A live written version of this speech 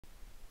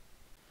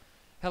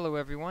Hello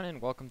everyone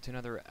and welcome to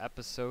another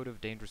episode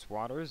of Dangerous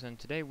Waters, and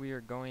today we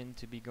are going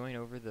to be going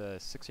over the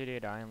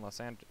 688I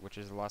in which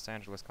is the Los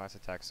Angeles class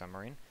attack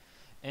submarine.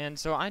 And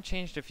so I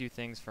changed a few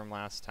things from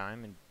last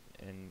time,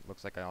 and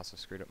looks like I also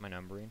screwed up my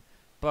numbering.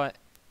 But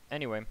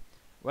anyway,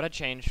 what I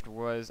changed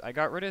was I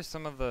got rid of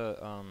some of the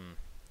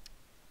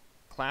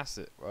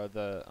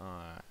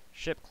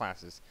ship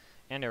classes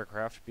and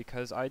aircraft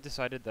because I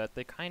decided that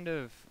they kind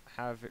of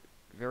have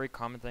very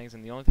common things,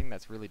 and the only thing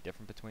that's really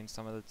different between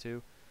some of the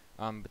two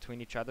between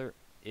each other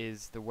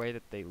is the way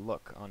that they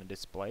look on a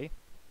display.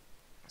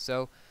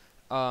 So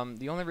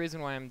the only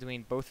reason why I'm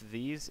doing both of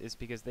these is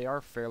because they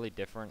are fairly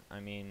different. I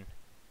mean,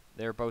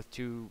 they're both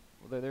two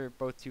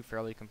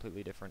fairly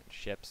completely different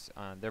ships.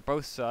 They're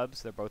both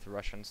subs. They're both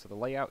Russian, so the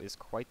layout is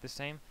quite the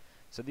same.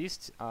 So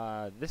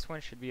this one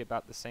should be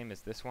about the same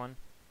as this one,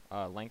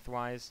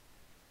 lengthwise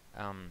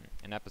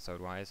and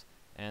episode-wise,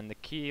 and the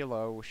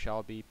kilo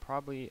shall be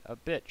probably a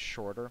bit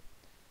shorter.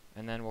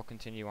 And then we'll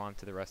continue on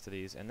to the rest of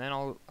these, and then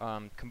I'll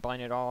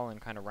combine it all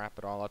and kind of wrap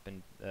it all up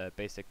in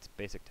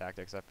basic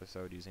tactics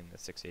episode using the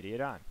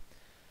 688I.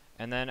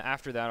 And then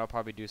after that, I'll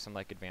probably do some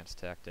like advanced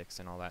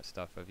tactics and all that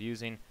stuff of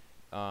using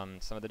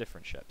some of the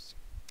different ships.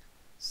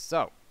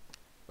 So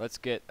let's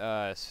get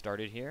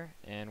started here,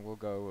 and we'll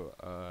go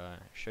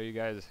show you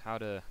guys how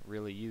to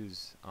really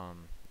use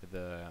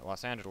the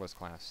Los Angeles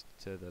class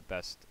to the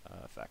best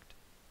effect.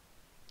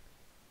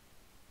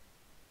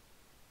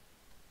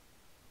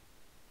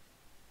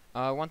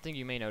 One thing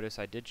you may notice,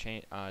 I did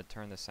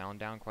turn the sound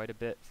down quite a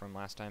bit from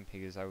last time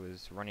because I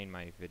was running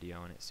my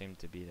video and it seemed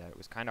to be that it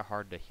was kind of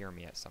hard to hear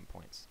me at some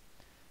points.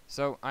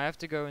 So I have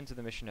to go into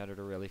the mission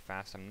editor really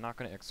fast. I'm not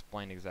going to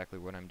explain exactly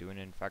what I'm doing.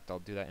 In fact, I'll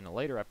do that in a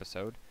later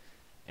episode.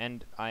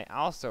 And I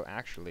also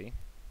actually,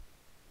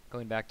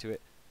 going back to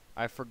it,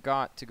 I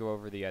forgot to go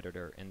over the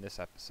editor in this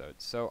episode.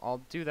 So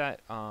I'll do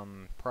that,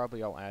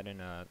 probably I'll add in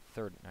a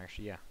third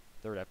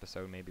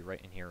episode, maybe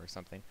right in here or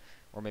something,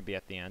 or maybe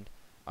at the end.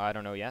 I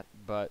don't know yet,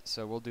 but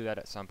so we'll do that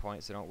at some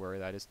point, so don't worry,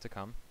 that is to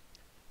come.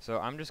 So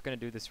I'm just going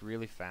to do this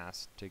really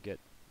fast to get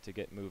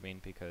moving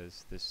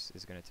because this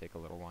is going to take a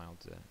little while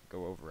to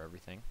go over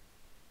everything.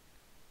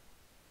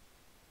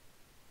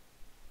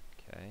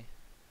 Okay.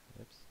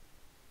 Oops.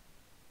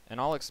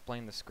 And I'll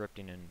explain the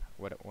scripting and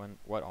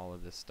what all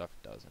of this stuff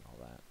does and all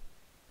that.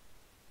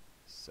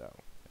 So,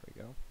 there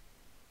we go.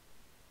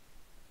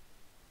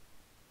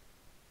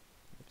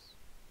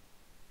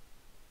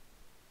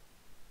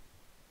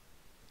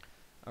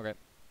 Okay,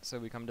 so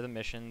we come to the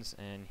missions,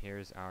 and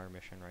here's our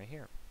mission right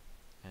here.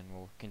 And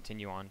we'll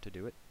continue on to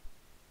do it.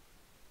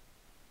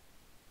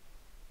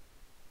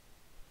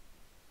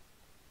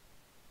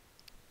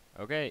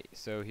 Okay,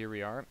 so here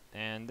we are,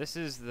 and this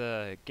is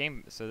the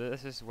game, so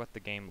this is what the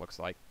game looks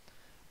like.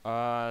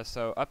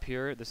 So up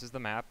here, this is the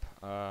map.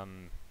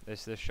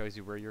 This shows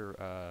you where your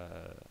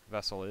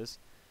vessel is,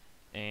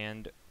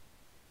 and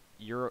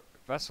your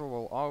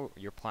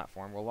your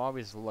platform will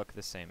always look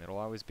the same. It'll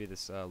always be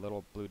this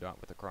little blue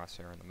dot with a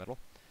crosshair in the middle.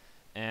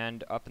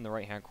 And up in the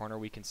right hand corner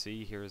we can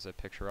see here's a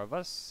picture of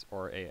us,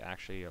 or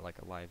actually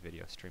like a live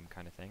video stream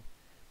kind of thing.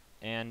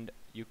 And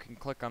you can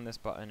click on this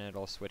button and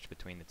it'll switch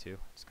between the two.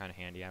 It's kind of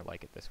handy. I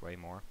like it this way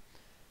more.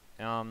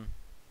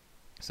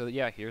 So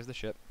yeah, here's the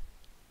ship.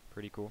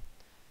 Pretty cool.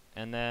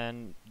 And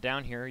then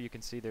down here you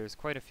can see there's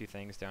quite a few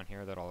things down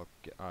here that I'll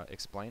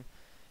explain.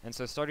 And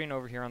so starting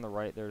over here on the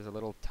right, there's a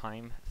little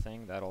time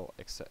thing that'll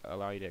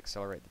allow you to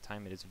accelerate the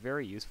time. It is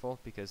very useful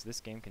because this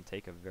game can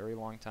take a very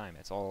long time.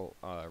 It's all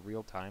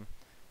real time.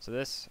 So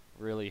this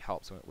really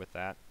helps with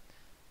that.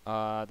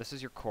 This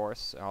is your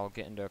course. I'll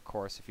get into a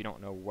course if you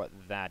don't know what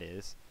that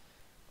is.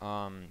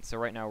 So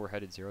right now we're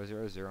headed 000,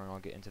 and I'll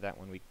get into that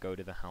when we go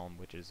to the Helm,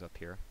 which is up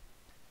here.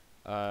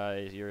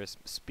 Your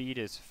speed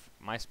is,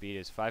 my speed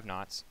is 5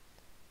 knots.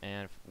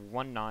 And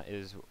 1 knot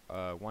is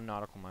 1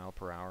 nautical mile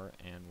per hour,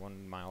 and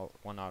 1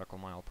 nautical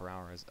mile per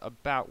hour is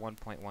about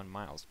 1.1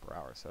 miles per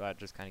hour. So that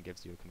just kind of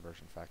gives you a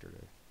conversion factor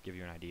to give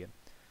you an idea.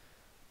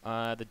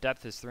 The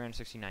depth is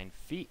 369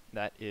 feet.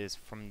 That is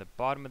from the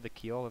bottom of the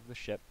keel of the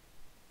ship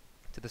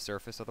to the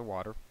surface of the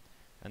water,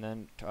 and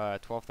then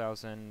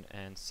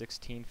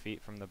 12,016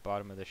 feet from the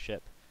bottom of the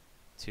ship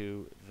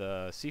to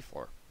the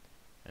seafloor.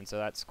 And so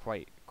that's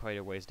quite a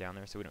ways down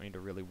there, so we don't need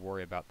to really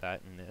worry about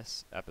that in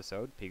this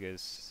episode,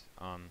 because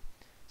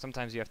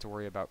sometimes you have to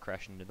worry about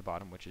crashing to the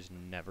bottom, which is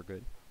never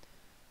good.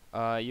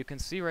 You can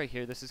see right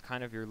here, this is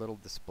kind of your little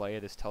display.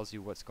 This tells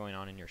you what's going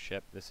on in your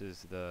ship. This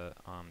is the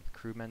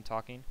crewmen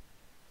talking.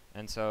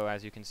 And so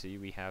as you can see,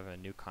 we have a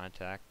new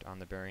contact on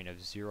the bearing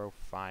of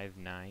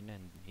 059,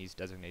 and he's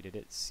designated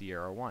it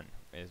Sierra 1.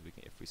 If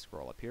we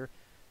scroll up here,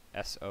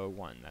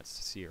 SO1, that's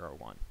Sierra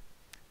 1.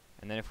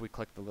 And then if we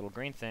click the little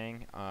green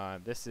thing,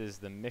 this is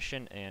the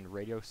mission and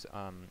radio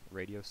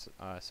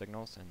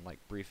signals and like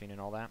briefing and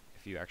all that.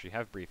 If you actually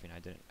have briefing, I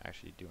didn't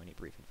actually do any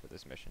briefing for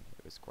this mission.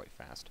 It was quite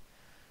fast.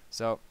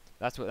 So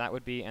that's what that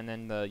would be. And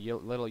then the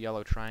little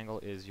yellow triangle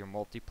is your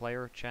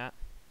multiplayer chat.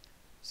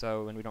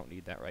 So, and we don't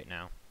need that right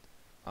now.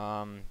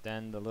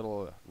 Then the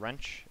little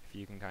wrench, if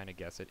you can kind of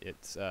guess it,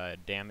 it's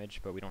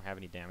damage, but we don't have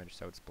any damage,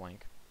 so it's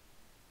blank.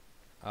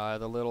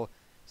 The little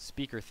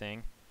speaker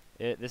thing,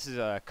 this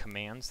is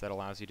commands that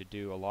allows you to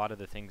do a lot of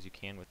the things you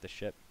can with the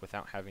ship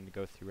without having to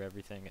go through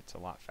everything. It's a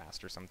lot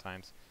faster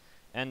sometimes.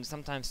 And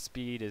sometimes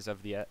speed is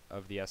of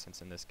the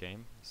essence in this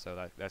game, so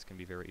that's going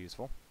to be very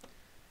useful.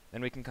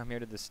 Then we can come here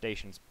to the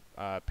stations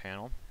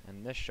panel,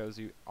 and this shows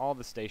you all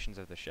the stations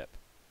of the ship,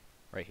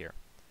 right here.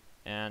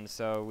 And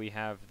so we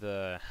have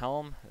the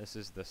Helm, this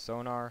is the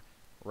sonar,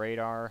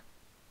 radar,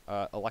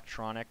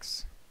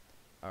 electronics,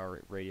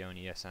 radio and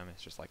ESM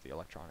is just like the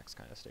electronics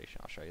kind of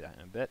station. I'll show you that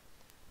in a bit.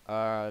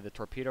 The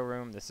torpedo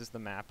room, this is the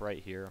map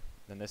right here.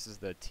 Then this is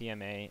the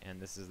TMA,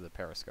 and this is the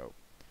periscope.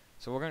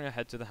 So we're going to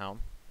head to the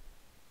Helm,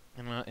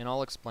 and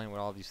I'll explain what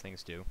all of these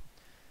things do.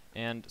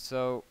 And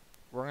so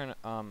we're gonna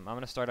I'm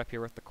gonna start up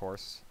here with the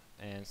course,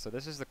 and so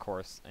this is the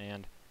course,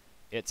 and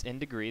it's in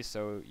degrees,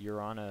 so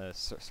you're on a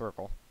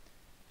circle,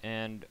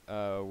 and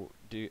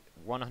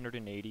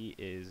 180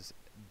 is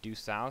due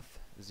south,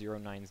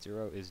 090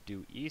 is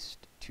due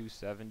east,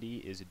 270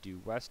 is due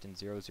west, and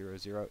 000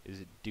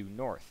 is due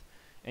north.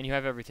 And you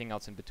have everything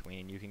else in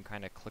between. You can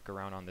kind of click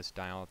around on this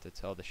dial to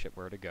tell the ship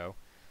where to go.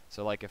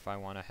 So like if I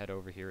want to head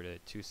over here to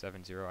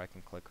 270, I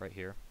can click right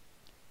here,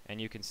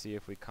 and you can see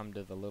if we come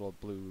to the little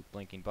blue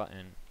blinking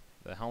button,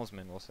 the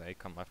helmsman will say,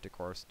 come left to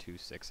course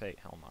 268,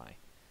 Helm I.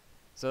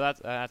 So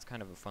that's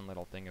kind of a fun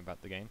little thing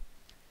about the game.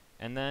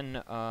 And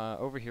then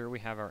over here we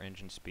have our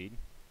engine speed.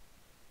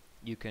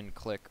 You can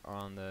click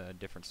on the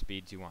different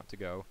speeds you want to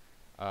go.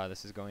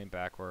 This is going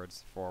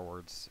backwards,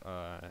 forwards,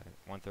 1/3,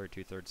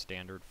 2/3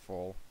 standard,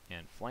 full,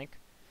 and flank.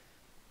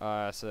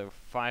 So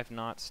 5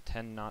 knots,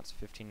 10 knots,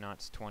 15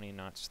 knots, 20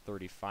 knots,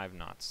 35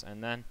 knots.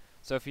 And then,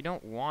 so if you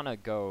don't want to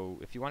go,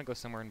 if you want to go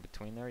somewhere in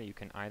between there, you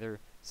can either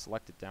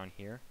select it down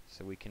here.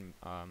 So we can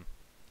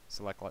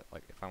select,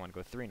 like if I want to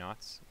go 3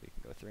 knots, we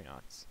can go 3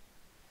 knots.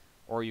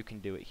 Or you can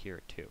do it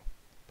here too,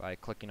 by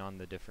clicking on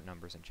the different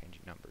numbers and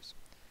changing numbers.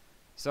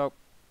 So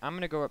I'm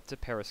going to go up to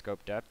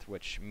periscope depth,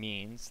 which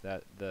means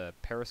that the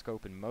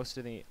periscope and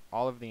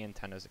all of the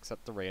antennas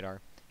except the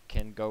radar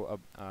can go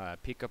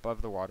peek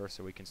above the water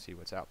so we can see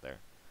what's out there.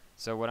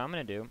 So what I'm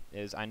going to do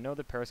is, I know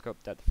the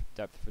periscope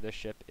depth for this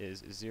ship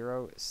is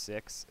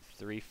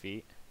 063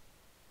 feet.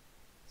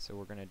 So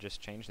we're going to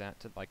just change that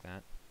to like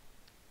that.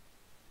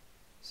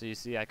 So you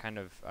see I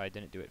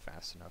didn't do it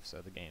fast enough,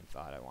 so the game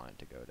thought I wanted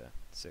to go to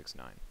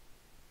 6'9".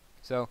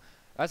 So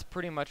that's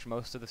pretty much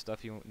most of the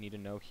stuff you need to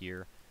know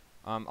here.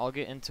 I'll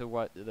get into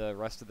what the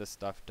rest of the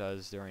stuff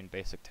does during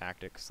basic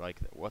tactics, like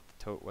what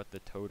the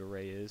towed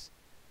array is,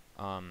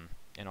 and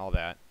all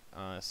that.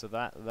 So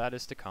that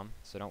is to come,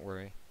 so don't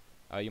worry.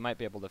 You might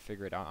be able to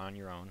figure it out on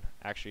your own.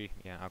 Actually,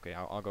 yeah, okay,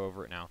 I'll go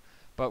over it now.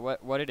 But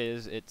what it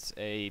is, it's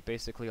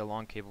basically a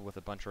long cable with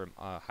a bunch of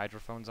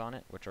hydrophones on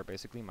it, which are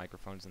basically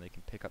microphones, and they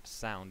can pick up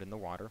sound in the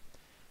water,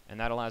 and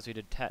that allows you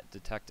to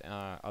detect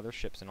other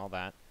ships and all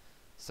that.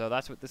 So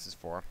that's what this is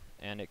for,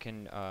 and it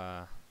can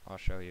I'll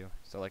show you.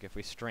 So like if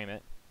we stream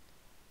it,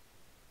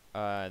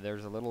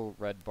 there's a little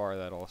red bar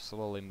that'll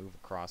slowly move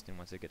across, and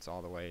once it gets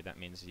all the way, that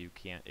means you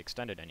can't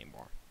extend it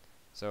anymore.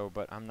 So,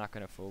 but I'm not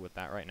going to fool with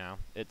that right now.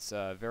 It's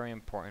very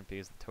important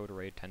because the towed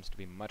array tends to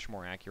be much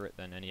more accurate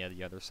than any of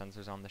the other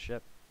sensors on the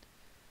ship.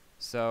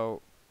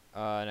 So,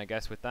 and I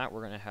guess with that,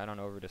 we're going to head on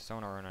over to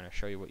Sonar, and I'm going to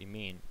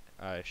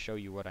show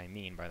you what I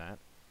mean by that.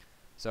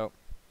 So,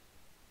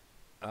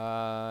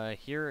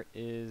 here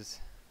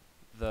is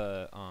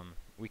the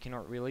we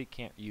really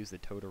can't use the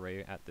towed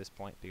array at this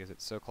point because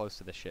it's so close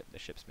to the ship. The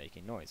ship's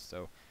making noise,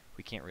 so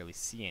we can't really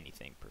see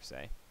anything per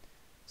se.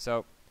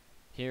 So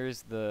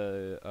here's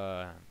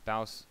the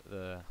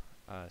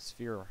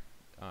sphere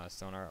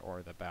sonar,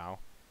 or the bow,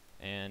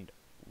 and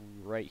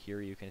right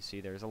here you can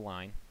see there's a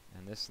line,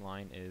 and this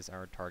line is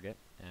our target.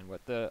 And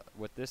what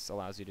this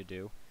allows you to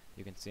do,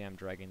 you can see I'm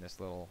dragging this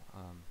little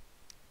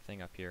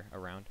thing up here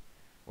around.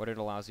 What it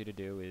allows you to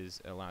do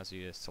is it allows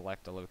you to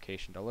select a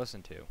location to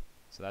listen to.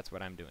 So that's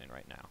what I'm doing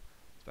right now,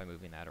 is by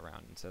moving that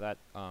around. And so that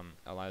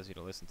allows you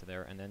to listen to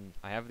there. And then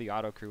I have the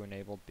auto crew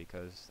enabled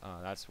because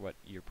that's what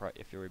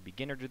if you're a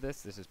beginner to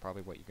this is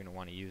probably what you're going to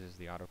want to use, is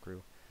the auto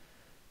crew.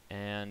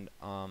 And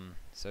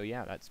so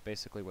yeah, that's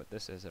basically what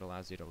this is. It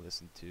allows you to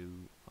listen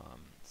to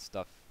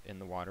stuff in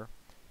the water.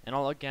 And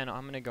I'm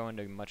going to go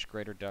into much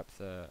greater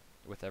depth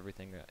with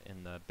everything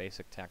in the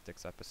basic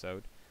tactics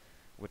episode,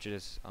 which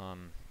is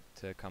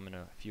to come in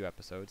a few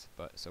episodes,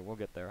 so we'll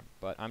get there.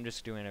 But I'm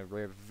just doing a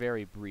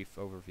very brief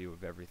overview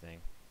of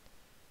everything.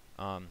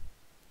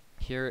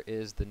 Here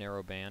is the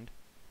narrow band.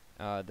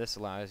 This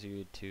allows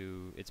you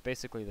to, it's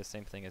basically the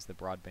same thing as the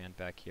broadband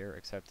back here,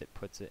 except it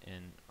puts it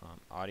in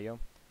audio,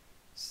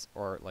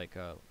 or like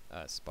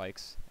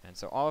spikes. And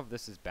so all of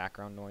this is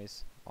background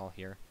noise, all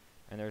here.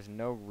 And there's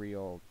no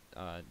real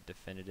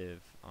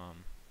definitive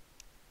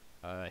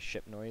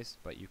ship noise,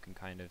 but you can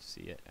kind of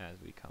see it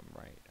as we come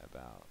right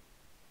about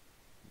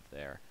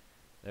there.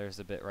 There's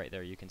a bit right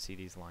there. You can see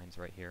these lines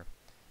right here.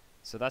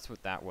 So that's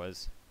what that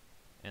was.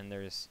 And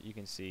you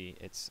can see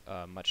it's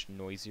much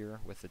noisier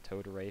with the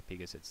towed array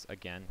because it's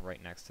again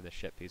right next to the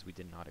ship because we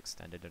did not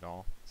extend it at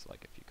all. So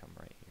like if you come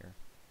right here,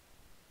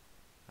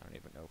 I don't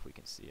even know if we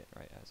can see it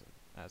right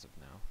as of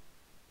now.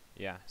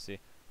 Yeah, see,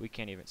 we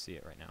can't even see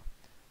it right now.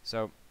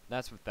 So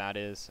that's what that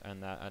is,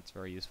 and that's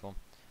very useful.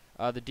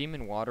 The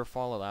Demon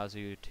Waterfall allows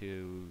you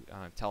to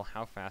tell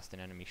how fast an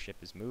enemy ship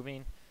is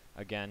moving.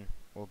 Again,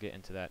 we'll get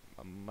into that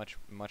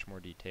much more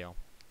detail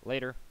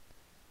later.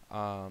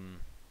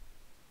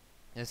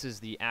 This is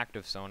the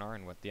active sonar,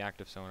 and what the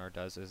active sonar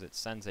does is it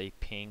sends a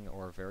ping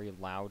or a very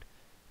loud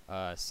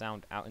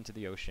sound out into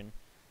the ocean,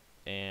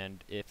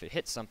 and if it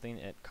hits something,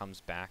 it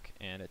comes back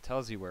and it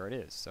tells you where it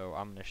is. So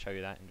I'm going to show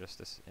you that in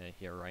just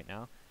here right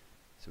now,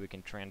 so we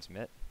can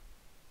transmit.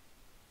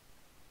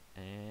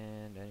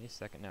 And any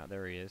second now,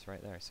 there he is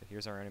right there. So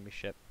here's our enemy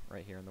ship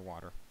right here in the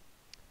water,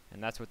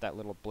 and that's what that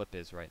little blip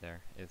is right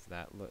there.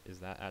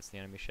 That's the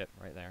enemy ship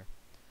right there.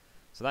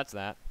 So that's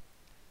that.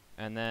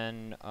 And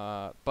then,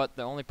 but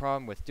the only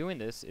problem with doing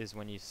this is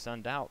when you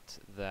send out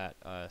that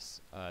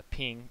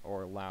ping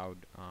or loud,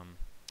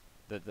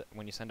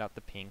 when you send out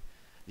the ping,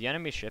 the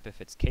enemy ship,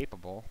 if it's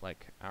capable,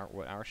 like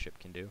what our ship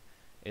can do,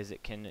 is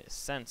it can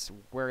sense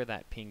where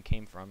that ping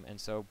came from,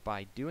 and so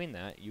by doing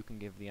that, you can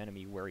give the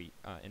enemy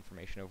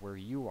information of where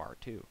you are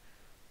too.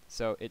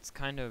 So it's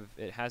kind of,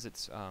 it has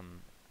its,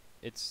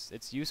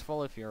 it's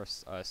useful if you're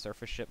a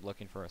surface ship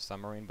looking for a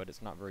submarine, but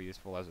it's not very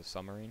useful as a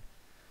submarine.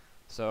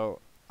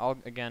 So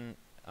again,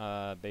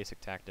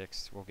 basic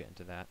tactics, we'll get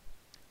into that.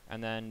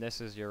 And then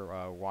this is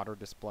your water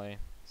display.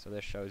 So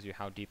this shows you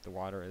how deep the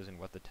water is and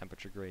what the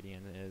temperature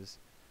gradient is.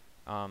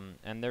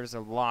 And there's a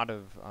lot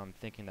of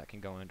thinking that can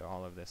go into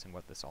all of this and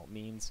what this all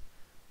means.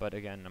 But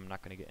again, I'm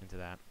not going to get into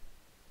that.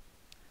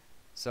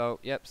 So,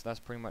 yep, so that's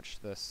pretty much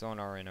the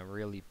sonar in a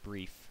really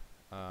brief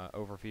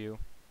overview.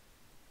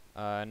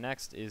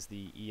 Next is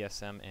the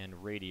ESM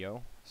and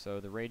radio. So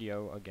the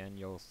radio, again,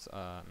 you'll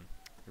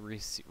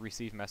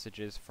receive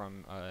messages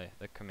from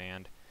the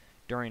command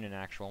during an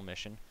actual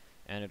mission,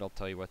 and it'll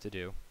tell you what to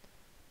do.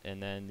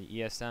 And then the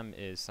ESM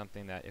is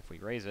something that if we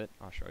raise it,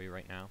 I'll show you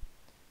right now,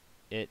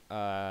 it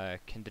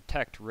can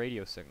detect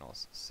radio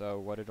signals. So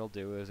what it'll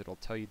do is it'll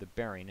tell you the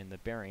bearing, and the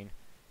bearing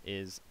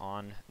is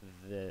on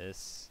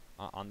this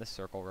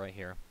circle right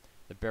here.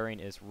 The bearing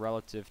is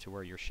relative to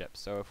where your ship.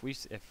 So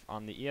if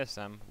on the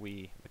ESM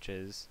which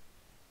is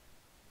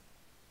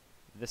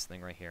this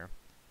thing right here,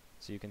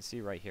 so you can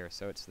see right here,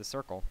 so it's the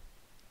circle.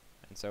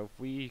 And so if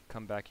we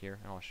come back here,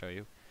 and I'll show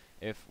you,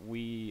 if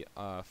we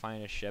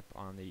find a ship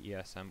on the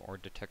ESM or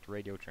detect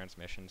radio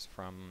transmissions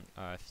from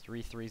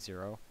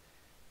 330,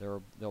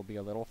 there'll be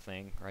a little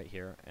thing right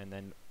here, and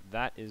then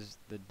that is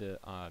the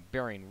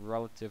bearing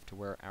relative to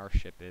where our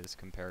ship is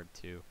compared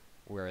to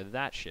where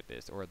that ship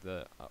is, or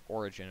the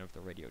origin of the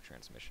radio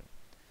transmission.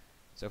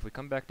 So if we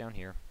come back down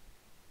here,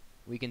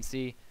 we can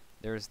see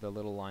there's the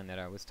little line that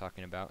I was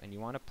talking about, and you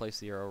want to place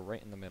the arrow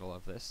right in the middle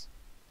of this,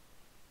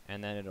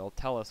 and then it'll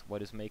tell us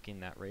what is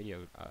making that radio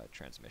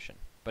transmission.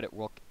 But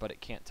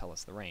it can't tell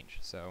us the range.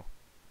 So,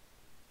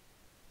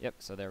 yep.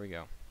 So there we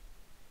go,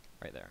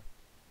 right there.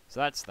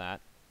 So that's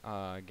that.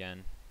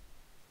 Again,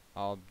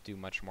 I'll do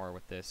much more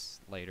with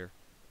this later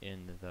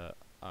in the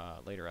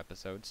later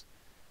episodes.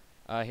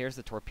 Here's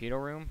the torpedo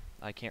room.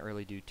 I can't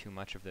really do too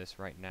much of this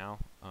right now.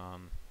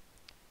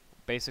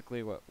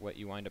 Basically, what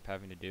you wind up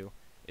having to do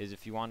is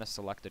if you want to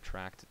select a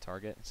track to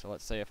target. So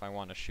let's say if I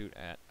want to shoot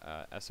at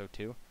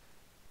SO2,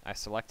 I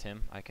select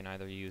him. I can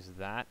either use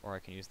that or I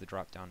can use the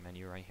drop-down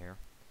menu right here.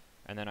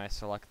 And then I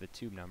select the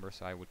tube number,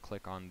 so I would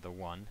click on the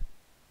 1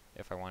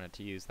 if I wanted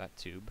to use that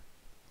tube.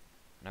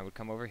 And I would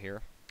come over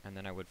here, and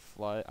then I would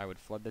flood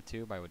the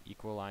tube. I would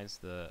equalize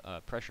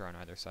the pressure on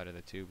either side of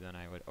the tube. Then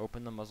I would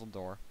open the muzzle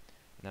door,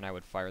 and then I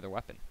would fire the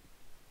weapon.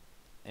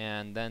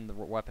 And then the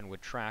weapon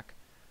would track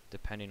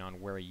depending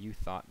on where you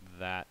thought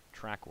that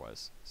track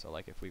was. So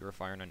like if we were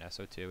firing an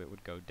SO2, it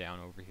would go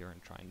down over here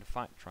and try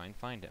and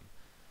find him.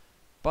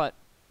 But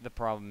the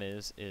problem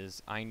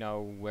is I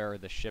know where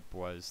the ship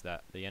was,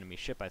 that the enemy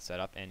ship I set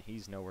up, and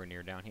he's nowhere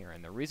near down here.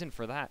 And the reason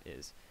for that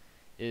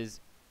is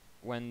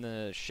when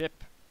the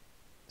ship,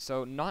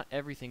 so not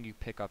everything you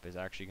pick up is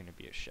actually going to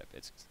be a ship.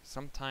 It's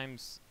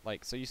sometimes,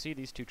 like, so you see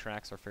these two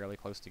tracks are fairly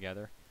close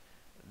together.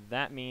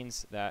 That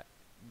means that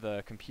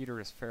the computer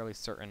is fairly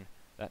certain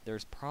that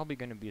there's probably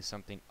going to be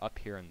something up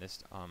here in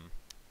this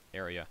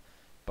area.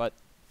 But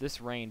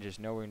this range is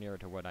nowhere near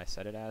to what I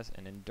set it as,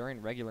 and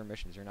during regular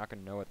missions you're not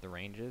going to know what the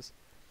range is.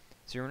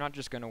 So you're not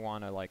just going to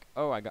want to, like,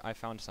 oh, I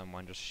found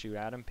someone, just shoot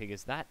at him,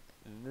 because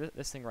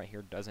this thing right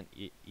here doesn't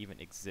even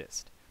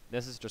exist.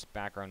 This is just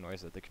background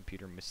noise that the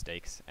computer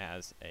mistakes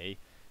as a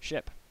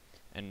ship.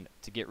 And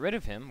to get rid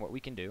of him, what we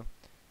can do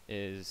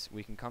is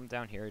we can come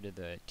down here to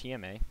the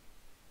TMA,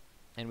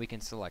 and we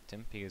can select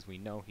him, because we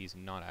know he's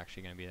not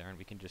actually going to be there, and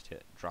we can just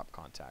hit drop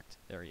contact.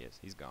 There he is.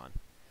 He's gone.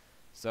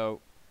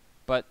 So,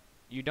 but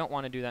you don't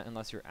want to do that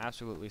unless you're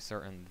absolutely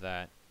certain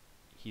that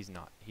he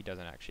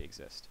doesn't actually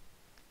exist.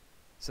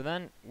 So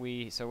then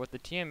so what the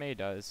TMA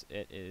does,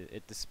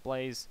 it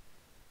displays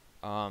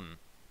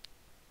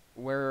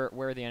where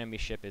the enemy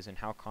ship is and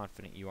how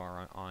confident you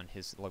are on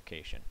his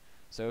location.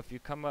 So if you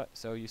come up,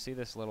 so you see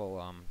this little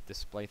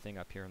display thing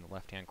up here in the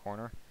left-hand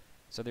corner.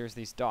 So there's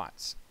these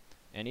dots.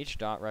 And each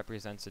dot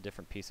represents a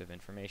different piece of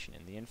information,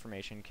 and the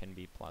information can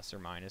be plus or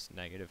minus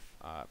negative,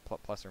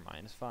 plus or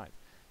minus 5.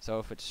 So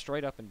if it's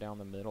straight up and down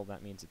the middle,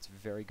 that means it's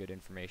very good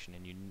information,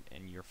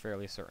 and you're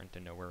fairly certain to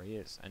know where he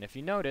is. And if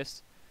you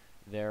notice,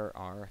 there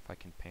are, if I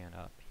can pan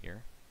up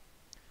here,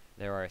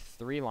 there are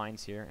 3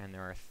 lines here, and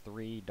there are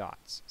 3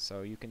 dots.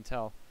 So you can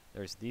tell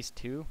there's these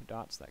 2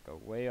 dots that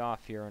go way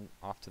off here and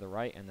off to the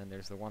right, and then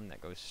there's the one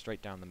that goes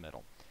straight down the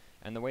middle.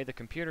 And the way the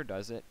computer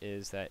does it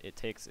is that it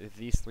takes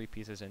these 3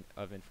 pieces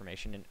of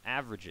information and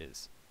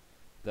averages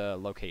the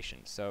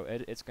location. So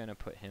it's going to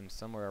put him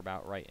somewhere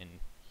about right in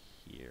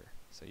here.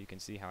 So you can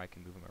see how I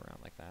can move him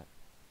around like that.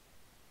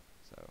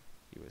 So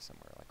he was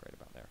somewhere like right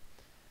about there.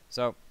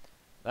 So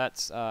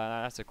that's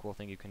a cool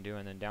thing you can do.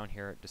 And then down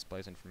here it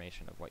displays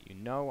information of what you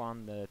know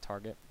on the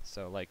target.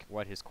 So like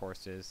what his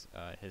course is,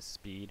 his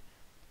speed,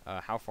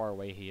 how far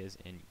away he is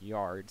in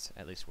yards,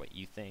 at least what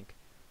you think.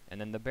 And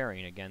then the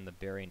bearing, again, the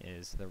bearing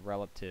is the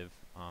relative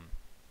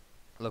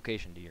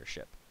location to your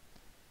ship.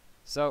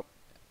 So,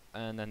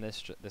 and then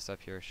this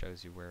up here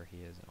shows you where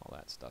he is and all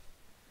that stuff.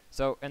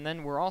 So, and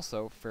then we're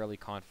also fairly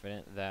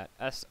confident that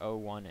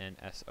SO1 and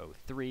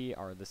SO3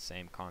 are the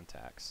same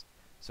contacts.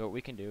 So what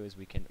we can do is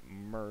we can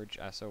merge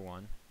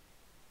SO1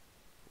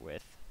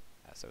 with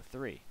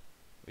SO3.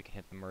 We can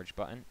hit the merge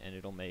button and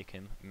it'll make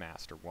him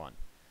Master 1.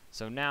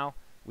 So now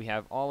we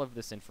have all of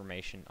this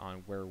information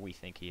on where we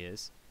think he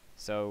is.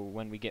 So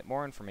when we get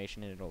more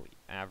information, it'll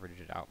average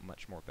it out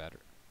much more better.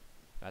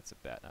 That's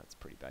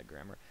pretty bad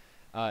grammar.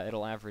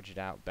 It'll average it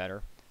out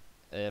better.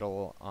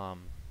 It'll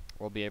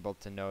we'll be able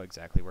to know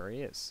exactly where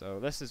he is. So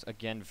this is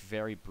again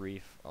very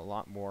brief. A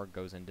lot more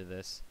goes into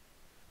this.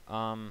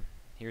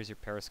 Here's your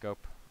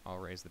periscope. I'll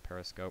raise the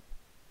periscope.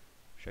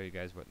 Show you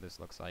guys what this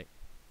looks like.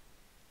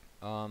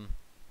 And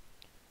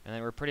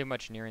then we're pretty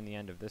much nearing the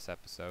end of this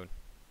episode.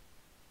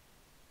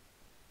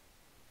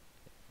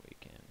 If we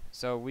can.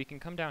 So we can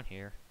come down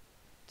here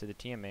to the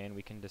TMA and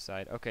we can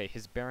decide, okay,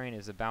 his bearing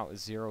is about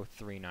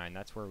 039.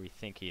 That's where we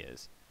think he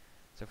is.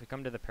 So if we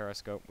come to the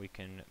periscope, we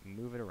can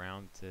move it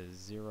around to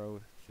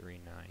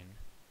 039.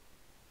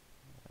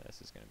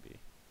 This is going to be,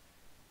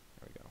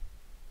 there we go.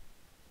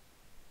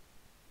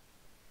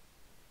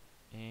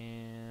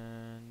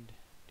 And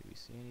do we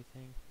see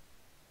anything?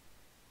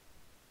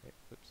 Wait,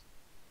 oops.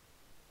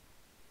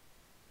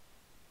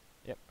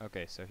 Yep,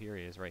 okay, so here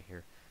he is right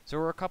here. So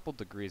we're a couple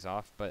degrees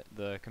off, but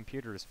the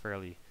computer is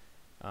fairly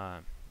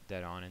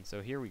dead on. And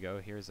so here we go.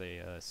 Here's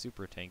a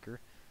super tanker,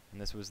 and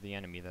this was the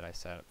enemy that I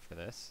set up for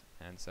this.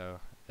 And so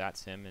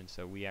that's him, and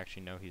so we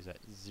actually know he's at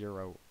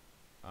 014,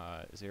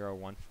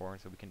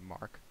 so we can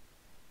mark.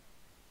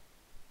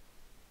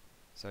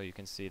 So you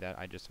can see that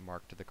I just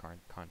marked the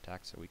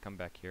contact. So we come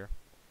back here,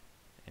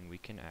 and we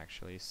can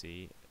actually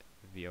see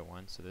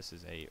VO1. So this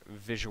is a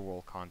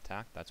visual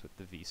contact. That's what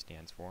the V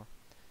stands for.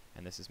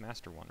 And this is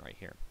Master 1 right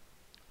here.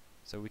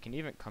 So we can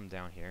even come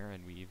down here,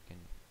 and we can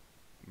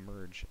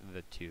merge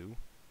the 2.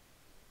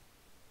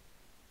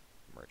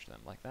 Merge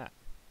them like that.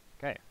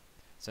 Okay.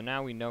 So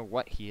now we know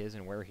what he is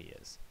and where he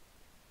is.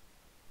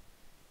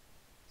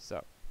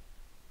 So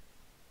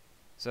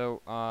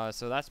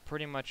that's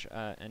pretty much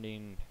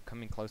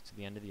coming close to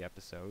the end of the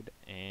episode,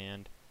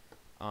 and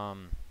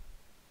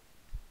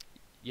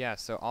yeah.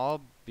 So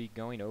I'll be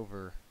going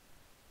over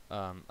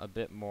a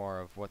bit more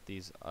of what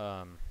these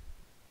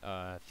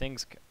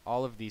things,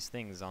 all of these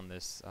things on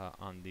this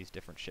on these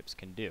different ships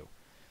can do.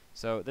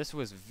 So this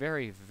was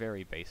very,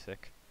 very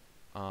basic.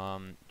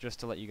 Just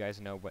to let you guys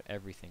know what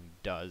everything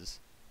does.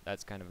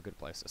 That's kind of a good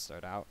place to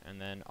start out. And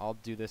then I'll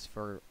do this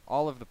for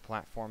all of the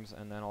platforms,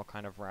 and then I'll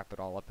kind of wrap it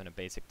all up in a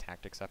basic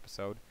tactics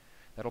episode.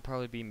 That'll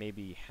probably be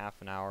maybe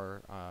half an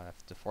hour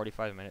to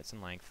 45 minutes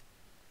in length.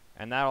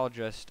 And that'll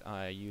just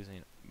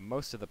using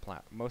most of the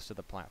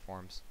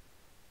platforms,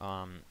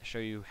 show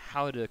you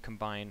how to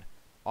combine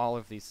all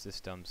of these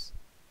systems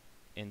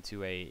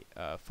into a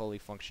fully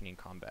functioning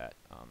combat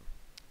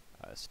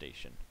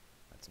station.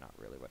 That's not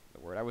really what the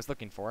word I was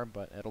looking for,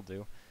 but it'll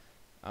do.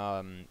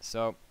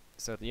 So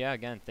yeah,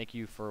 again, thank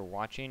you for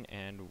watching,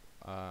 and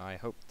I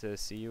hope to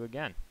see you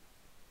again.